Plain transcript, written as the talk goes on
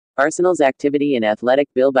Arsenal's activity in Athletic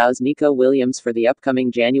Bilbao's Nico Williams for the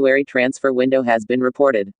upcoming January transfer window has been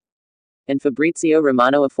reported. And Fabrizio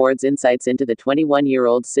Romano affords insights into the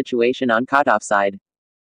 21-year-old's situation on cut-off side.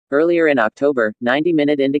 Earlier in October, 90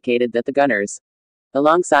 Minute indicated that the Gunners,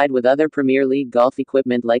 alongside with other Premier League golf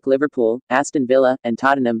equipment like Liverpool, Aston Villa, and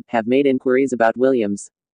Tottenham, have made inquiries about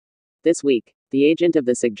Williams. This week, the agent of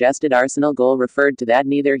the suggested Arsenal goal referred to that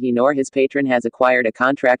neither he nor his patron has acquired a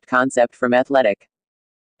contract concept from Athletic,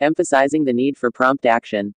 emphasizing the need for prompt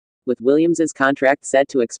action. With Williams's contract set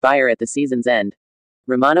to expire at the season's end,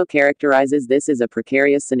 Romano characterizes this as a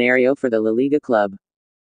precarious scenario for the La Liga club.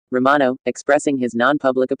 Romano, expressing his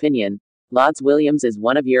non-public opinion, lauds Williams as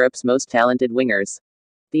one of Europe's most talented wingers.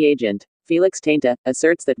 The agent, Felix Tainta,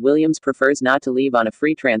 asserts that Williams prefers not to leave on a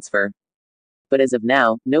free transfer. But as of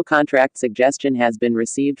now, no contract suggestion has been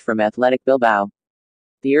received from Athletic Bilbao.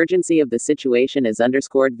 The urgency of the situation is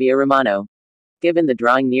underscored via Romano. Given the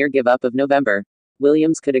drawing near give-up of November,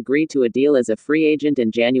 Williams could agree to a deal as a free agent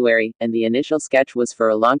in January, and the initial sketch was for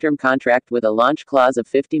a long-term contract with a launch clause of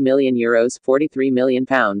 €50 million, £43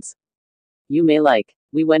 million. You may like,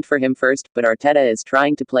 we went for him first, but Arteta is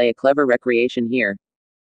trying to play a clever recreation here.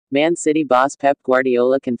 Man City boss Pep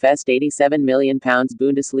Guardiola confessed £87 million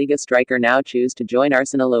Bundesliga striker now choose to join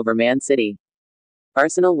Arsenal over Man City.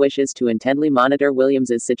 Arsenal wishes to intently monitor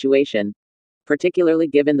Williams's situation, particularly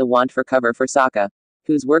given the want for cover for Saka,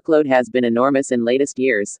 whose workload has been enormous in latest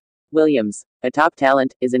years. Williams, a top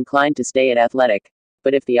talent, is inclined to stay at Athletic.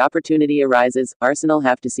 But if the opportunity arises, Arsenal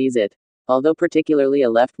have to seize it. Although particularly a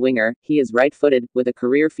left winger, he is right-footed, with a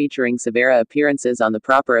career featuring severe appearances on the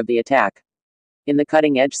proper of the attack. In the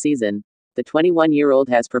cutting-edge season, the 21-year-old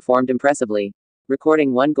has performed impressively,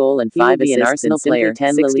 recording 1 goal and 5 assists. An Arsenal player,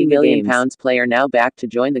 £60 million player now back to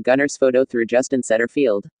join the Gunners photo through Justin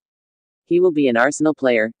Setterfield. He will be an Arsenal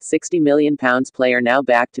player, £60 million player now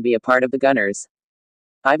back to be a part of the Gunners.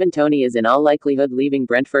 Ivan Toney is in all likelihood leaving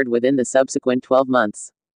Brentford within the subsequent 12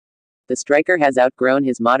 months. The striker has outgrown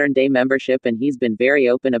his modern-day membership and he's been very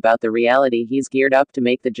open about the reality he's geared up to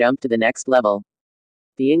make the jump to the next level.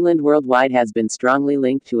 The England worldwide has been strongly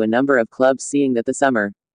linked to a number of clubs seeing that the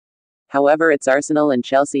summer. However, it's Arsenal and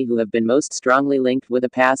Chelsea who have been most strongly linked with a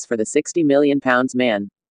pass for the £60 million man.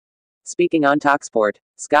 Speaking on TalkSport,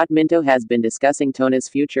 Scott Minto has been discussing Toney's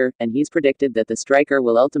future, and he's predicted that the striker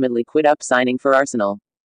will ultimately quit up signing for Arsenal.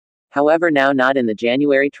 However, now not in the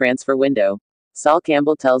January transfer window. Sol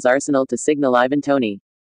Campbell tells Arsenal to signal Ivan Toney.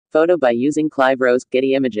 Photo by using Clive Rose,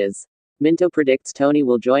 Getty Images. Minto predicts Toney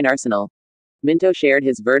will join Arsenal. Minto shared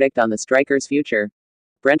his verdict on the striker's future.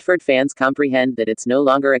 Brentford fans comprehend that it's no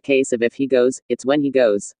longer a case of if he goes, it's when he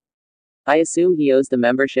goes. I assume he owes the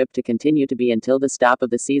membership to continue to be until the stop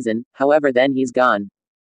of the season, however then he's gone.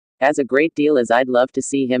 As a great deal as I'd love to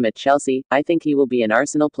see him at Chelsea, I think he will be an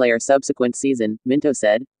Arsenal player subsequent season, Minto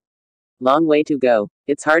said. Long way to go.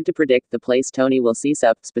 It's hard to predict the place Toney will seize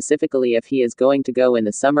up, specifically if he is going to go in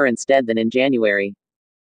the summer instead than in January.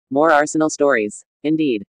 More Arsenal stories.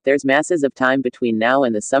 Indeed, there's masses of time between now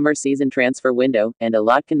and the summer season transfer window, and a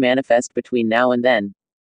lot can manifest between now and then.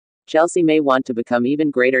 Chelsea may want to become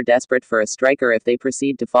even greater desperate for a striker if they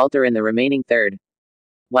proceed to falter in the remaining third.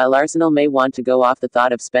 While Arsenal may want to go off the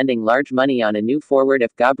thought of spending large money on a new forward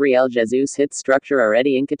if Gabriel Jesus hits structure or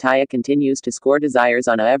Eddie Nketiah continues to score desires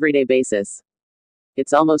on a everyday basis.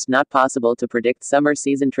 It's almost not possible to predict summer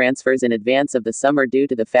season transfers in advance of the summer due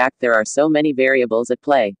to the fact there are so many variables at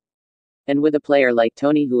play. And with a player like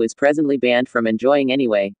Toney who is presently banned from enjoying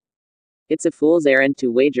anyway, it's a fool's errand to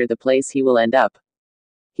wager the place he will end up.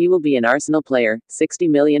 He will be an Arsenal player, £60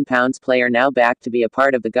 million player now back to be a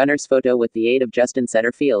part of the Gunners photo with the aid of Justin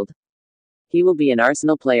Setterfield. He will be an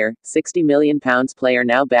Arsenal player, £60 million player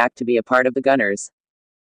now back to be a part of the Gunners.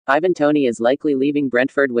 Ivan Toney is likely leaving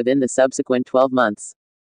Brentford within the subsequent 12 months.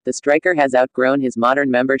 The striker has outgrown his modern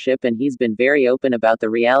membership and he's been very open about the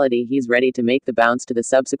reality he's ready to make the bounce to the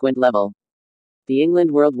subsequent level. The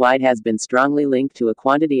England worldwide has been strongly linked to a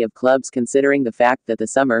quantity of clubs considering the fact that the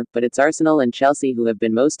summer, but it's Arsenal and Chelsea who have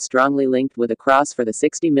been most strongly linked with a cross for the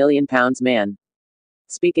 £60 million man.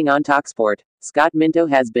 Speaking on TalkSport, Scott Minto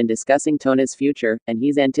has been discussing Toney's future, and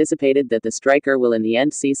he's anticipated that the striker will in the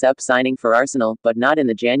end cease up signing for Arsenal, but not in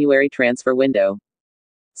the January transfer window.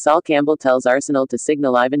 Sol Campbell tells Arsenal to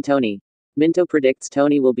signal Ivan Toney. Minto predicts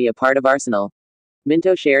Toney will be a part of Arsenal.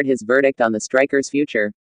 Minto shared his verdict on the striker's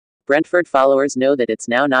future. Brentford followers know that it's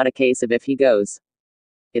now not a case of if he goes.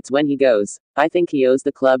 It's when he goes. I think he owes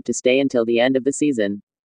the club to stay until the end of the season.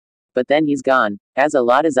 But then he's gone. As a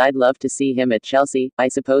lot as I'd love to see him at Chelsea, I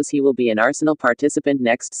suppose he will be an Arsenal participant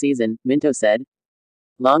next season, Minto said.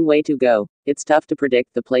 Long way to go. It's tough to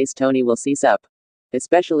predict the place Toney will cease up.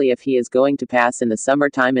 especially if he is going to pass in the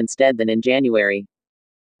summertime instead than in January.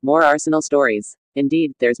 More Arsenal stories.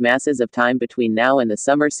 Indeed, there's masses of time between now and the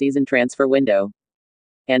summer season transfer window.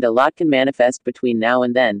 And a lot can manifest between now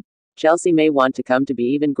and then. Chelsea may want to come to be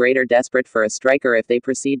even greater desperate for a striker if they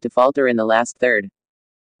proceed to falter in the last third.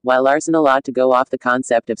 While Arsenal ought to go off the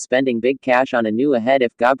concept of spending big cash on a new ahead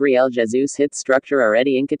if Gabriel Jesus hits structure or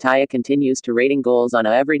Eddie Nketiah continues to rating goals on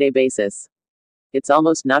a everyday basis. It's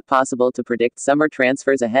almost not possible to predict summer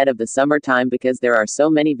transfers ahead of the summertime because there are so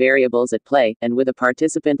many variables at play, and with a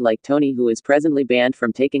participant like Tony who is presently banned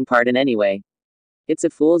from taking part in any way. It's a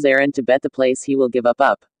fool's errand to bet the place he will give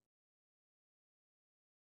up.